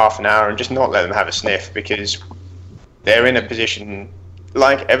 minutes, half an hour, and just not let them have a sniff, because they're in a position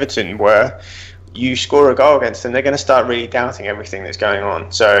like Everton where you score a goal against them, they're going to start really doubting everything that's going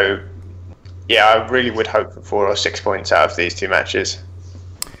on. So, yeah, I really would hope for 4 or 6 points out of these two matches.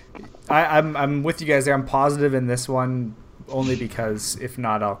 I'm with you guys there. I'm positive in this one, only because if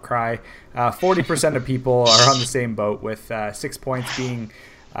not, I'll cry. 40% of people are on the same boat, with 6 points being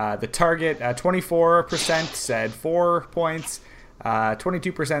the target. 24% said 4 points.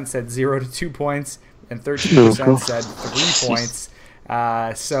 22% said 0 to 2 points. And 13% said 3 points.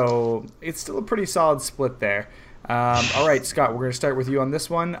 So it's still a pretty solid split there. All right, Scott, we're going to start with you on this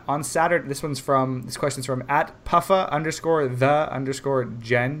one. On Saturday, this question's from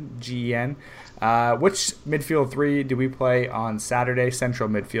 @Puffa_the_Gen, Gen. Which midfield 3 do we play on Saturday? Central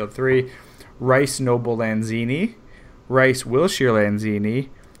midfield 3. Rice, Noble, Lanzini. Rice, Wilshere, Lanzini.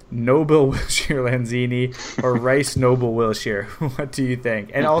 Noble, Wilshere, Lanzini, or Rice, Noble, Wilshere. What do you think?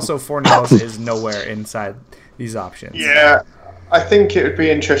 And also, Fornells is nowhere inside these options. Yeah, I think it would be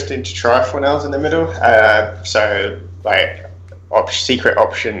interesting to try Fornells in the middle. Secret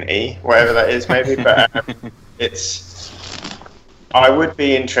option E, whatever that is, maybe. But I would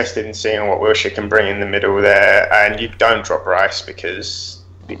be interested in seeing what Wilshere can bring in the middle there. And you don't drop Rice, because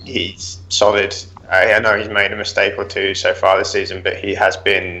he's solid. I know he's made a mistake or two so far this season, but he has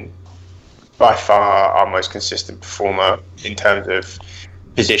been by far our most consistent performer in terms of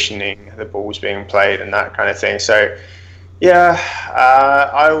positioning, the balls being played and that kind of thing. So, yeah,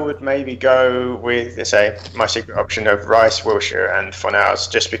 I would maybe go with, my secret option of Rice, Wilshere and Fornells,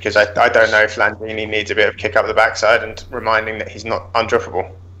 just because I don't know if Lanzini needs a bit of kick up the backside and reminding that he's not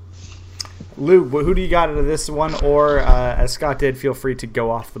undroppable. Lou, who do you got out of this one? Or, as Scott did, feel free to go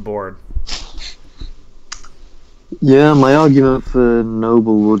off the board. Yeah, my argument for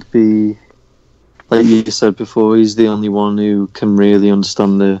Noble would be, like you said before, he's the only one who can really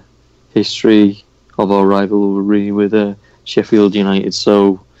understand the history of our rivalry with Sheffield United.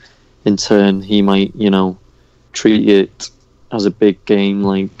 So, in turn, he might, treat it as a big game,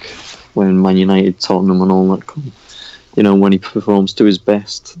 like when Man United, Tottenham, and all that come. You know, when he performs to his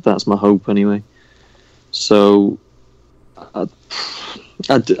best, that's my hope anyway. So, I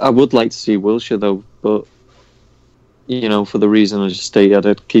would like to see Wilshere though, but you know, for the reason I just stated,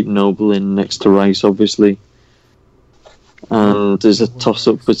 I'd keep Noble in next to Rice, obviously. And there's a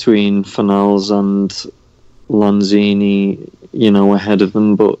toss-up between Fornals and Lanzini, you know, ahead of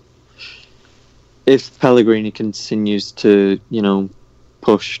them. But if Pellegrini continues to, you know,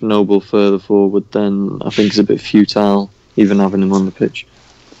 push Noble further forward, then I think it's a bit futile even having him on the pitch.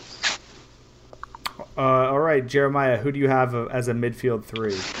 All right, Jeremiah, who do you have as a midfield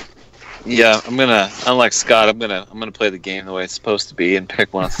three? Yeah, I'm gonna, unlike Scott, I'm gonna play the game the way it's supposed to be and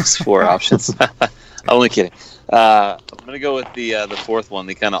pick one of those four options. I'm only kidding. I'm gonna go with the fourth one,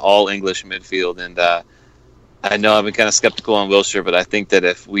 the kind of all English midfield, and I know I've been kind of skeptical on Wilshere, but I think that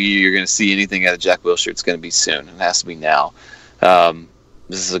if we are gonna see anything out of Jack Wilshere, it's gonna be soon. It has to be now.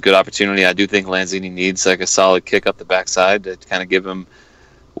 This is a good opportunity. I do think Lanzini needs like a solid kick up the backside to kind of give him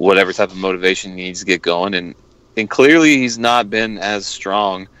whatever type of motivation he needs to get going, and clearly he's not been as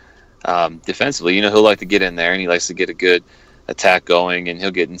strong defensively. You know, he'll like to get in there and he likes to get a good attack going, and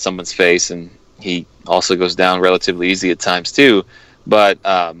he'll get in someone's face, and he also goes down relatively easy at times too. But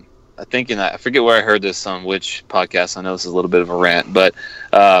I think I forget where I heard this on which podcast. I know this is a little bit of a rant, but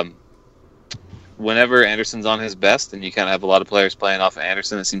whenever Anderson's on his best and you kind of have a lot of players playing off of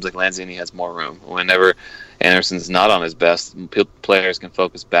Anderson, it seems like Lanzini has more room. Whenever Anderson's not on his best, players can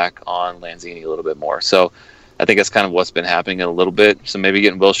focus back on Lanzini a little bit more. So I think that's kind of what's been happening a little bit. So maybe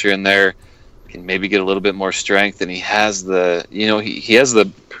getting Wilshere in there can maybe get a little bit more strength, and he has the, you know, he's a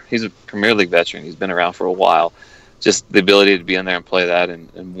Premier League veteran. He's been around for a while. Just the ability to be in there and play that.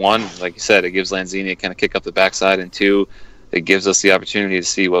 And one, like you said, it gives Lanzini a kind of kick up the backside, and two, it gives us the opportunity to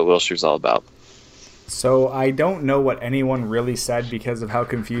see what Wilshere's all about. So I don't know what anyone really said because of how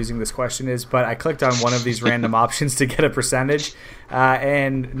confusing this question is, but I clicked on one of these random options to get a percentage,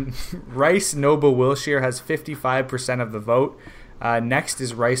 and Rice, Noble, Wilshere has 55% of the vote. Next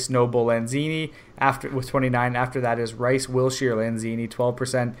is Rice, Noble, Lanzini with 29. After that is Rice, Wilshere, Lanzini,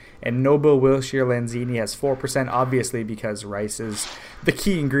 12%, and Noble, Wilshere, Lanzini has 4%, obviously because Rice is the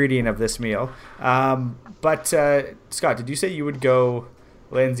key ingredient of this meal. But Scott, did you say you would go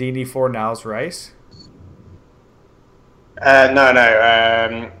Lanzini, Fornals, Rice? No.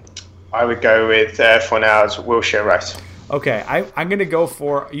 I would go with Fornals, Wilshere, Rice. Okay, I'm going to go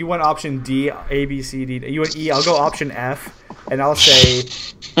for, you want option D, A, B, C, D. You want E, I'll go option F, and I'll say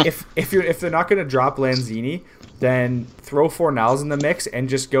if they're not going to drop Lanzini, then throw Fornals in the mix and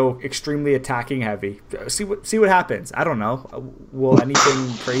just go extremely attacking heavy. See what happens. I don't know. Will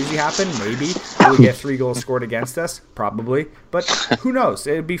anything crazy happen? Maybe. Will we get 3 goals scored against us? Probably. But who knows?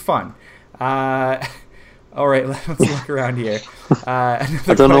 It'd be fun. All right, let's look around here. I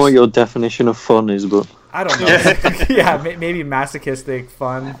don't know what your definition of fun is, but I don't know. Yeah, maybe masochistic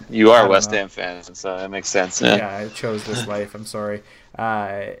fun. You are West Ham fans, so that makes sense. Yeah, I chose this life. I'm sorry.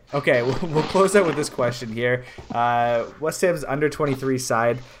 Okay, we'll close out with this question here. West Ham's under-23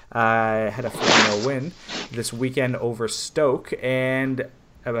 side had a 4-0 win this weekend over Stoke, and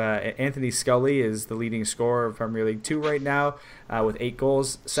Anthony Scully is the leading scorer of Premier League 2 right now with 8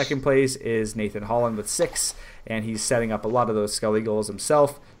 goals. Second place is Nathan Holland with 6, and he's setting up a lot of those Scully goals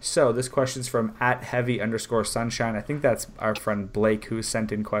himself. So this question's from @heavy_sunshine. I think that's our friend Blake who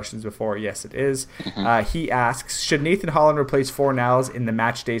sent in questions before. Yes, it is. He asks, should Nathan Holland replace Fornals in the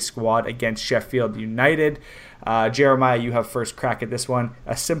matchday squad against Sheffield United? Jeremiah, you have first crack at this one.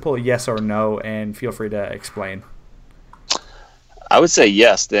 A simple yes or no, and feel free to explain. I would say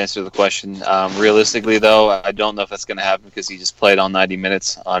yes to answer the question. Realistically, though, I don't know if that's going to happen because he just played all 90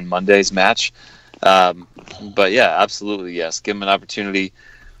 minutes on Monday's match. But yeah, absolutely yes. Give him an opportunity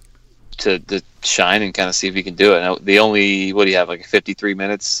to shine and kind of see if he can do it. Now, the only, what do you have, like 53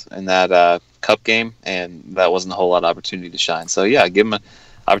 minutes in that cup game, and that wasn't a whole lot of opportunity to shine. So yeah, give him an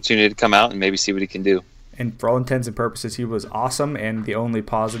opportunity to come out and maybe see what he can do. And for all intents and purposes, he was awesome and the only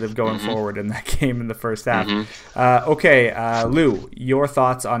positive going forward in that game in the first half. Okay, Lou, your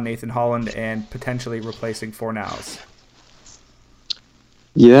thoughts on Nathan Holland and potentially replacing Fornals?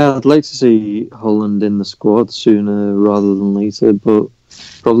 Yeah, I'd like to see Holland in the squad sooner rather than later, but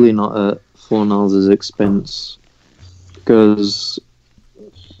probably not at Fornals' expense, because,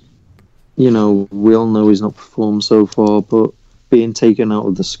 you know, we all know he's not performed so far, but being taken out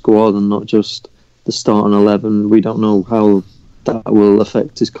of the squad and not just the starting 11, we don't know how that will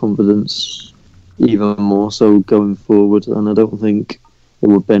affect his confidence even more so going forward, and I don't think it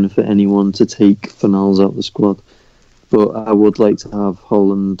would benefit anyone to take Fornals out of the squad. But I would like to have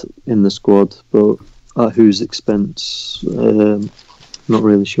Holland in the squad, but At whose expense? Not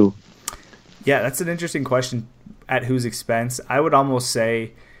really sure. Yeah, that's an interesting question. At whose expense? I would almost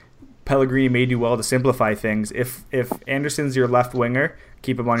say Pellegrini may do well to simplify things. If Anderson's your left winger,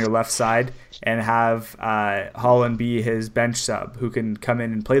 keep him on your left side and have Holland be his bench sub who can come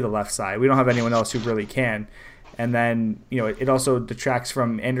in and play the left side. We don't have anyone else who really can. And then, it also detracts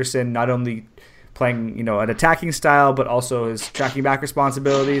from Anderson not only playing, an attacking style, but also his tracking back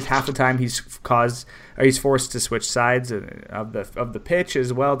responsibilities. Half the time he's forced to switch sides of the pitch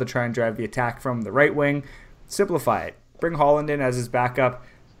as well to try and drive the attack from the right wing. Simplify it. Bring Holland in as his backup.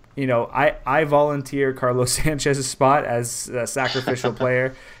 I volunteer Carlos Sanchez's spot as a sacrificial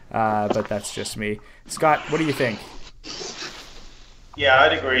player, but that's just me. Scott, what do you think? Yeah,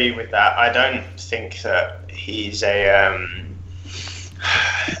 I'd agree with that. I don't think that he's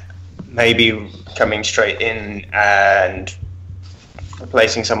maybe coming straight in and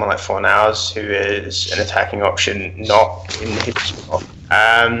replacing someone like Fornals, who is an attacking option, not in his spot.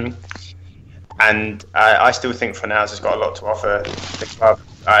 And I still think Fornals has got a lot to offer the club.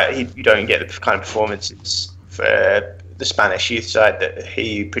 You don't get the kind of performances for the Spanish youth side that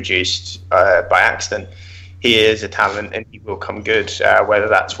he produced by accident. He is a talent and he will come good, whether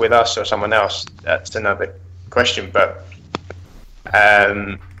that's with us or someone else. That's another question. But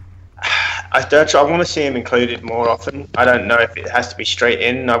I want to see him included more often. I don't know if it has to be straight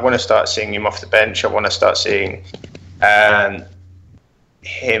in. I want to start seeing him off the bench. I want to start seeing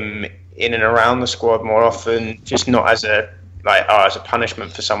him in and around the squad more often, just not as a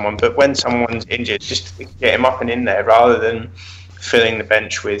punishment for someone, but when someone's injured, just get him up and in there rather than filling the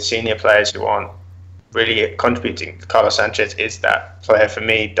bench with senior players who aren't really contributing. Carlos Sanchez is that player for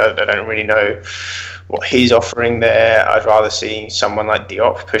me. I don't really know what he's offering there. I'd rather see someone like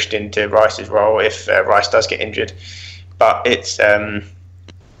Diop pushed into Rice's role if Rice does get injured. But it's there's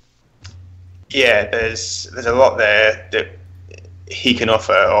a lot there that he can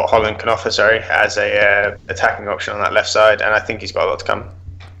offer, or Holland can offer, as a attacking option on that left side, and I think he's got a lot to come.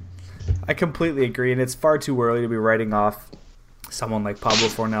 I completely agree, and it's far too early to be writing off someone like Pablo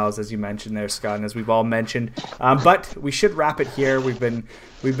Fornals, as you mentioned there, Scott, and as we've all mentioned. But we should wrap it here. We've been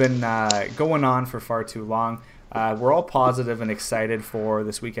going on for far too long. We're all positive and excited for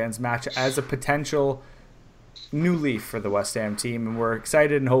this weekend's match as a potential new leaf for the West Ham team, and we're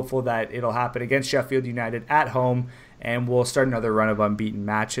excited and hopeful that it'll happen against Sheffield United at home, and we'll start another run of unbeaten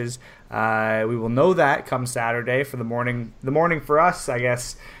matches. We will know that come Saturday for the morning for us, I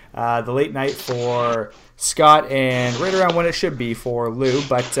guess, the late night for Scott, and right around when it should be for Lou.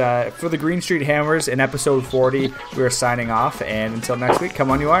 But for the Green Street Hammers in episode 40, we are signing off, and until next week,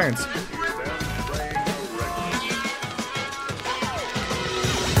 come on you Irons.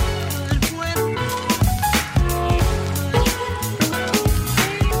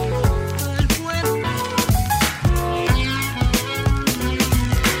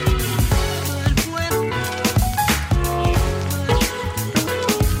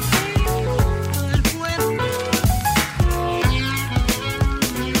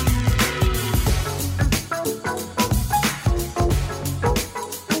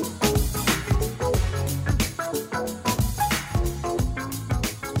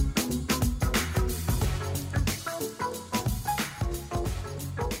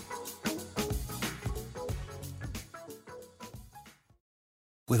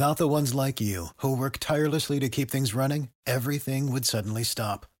 Without the ones like you, who work tirelessly to keep things running, everything would suddenly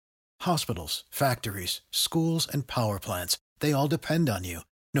stop. Hospitals, factories, schools, and power plants, they all depend on you.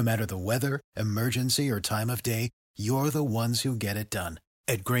 No matter the weather, emergency, or time of day, you're the ones who get it done.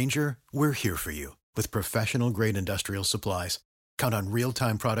 At Grainger, we're here for you with professional-grade industrial supplies. Count on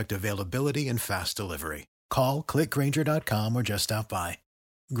real-time product availability and fast delivery. Call, click Grainger.com, or just stop by.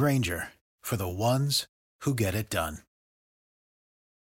 Grainger, for the ones who get it done.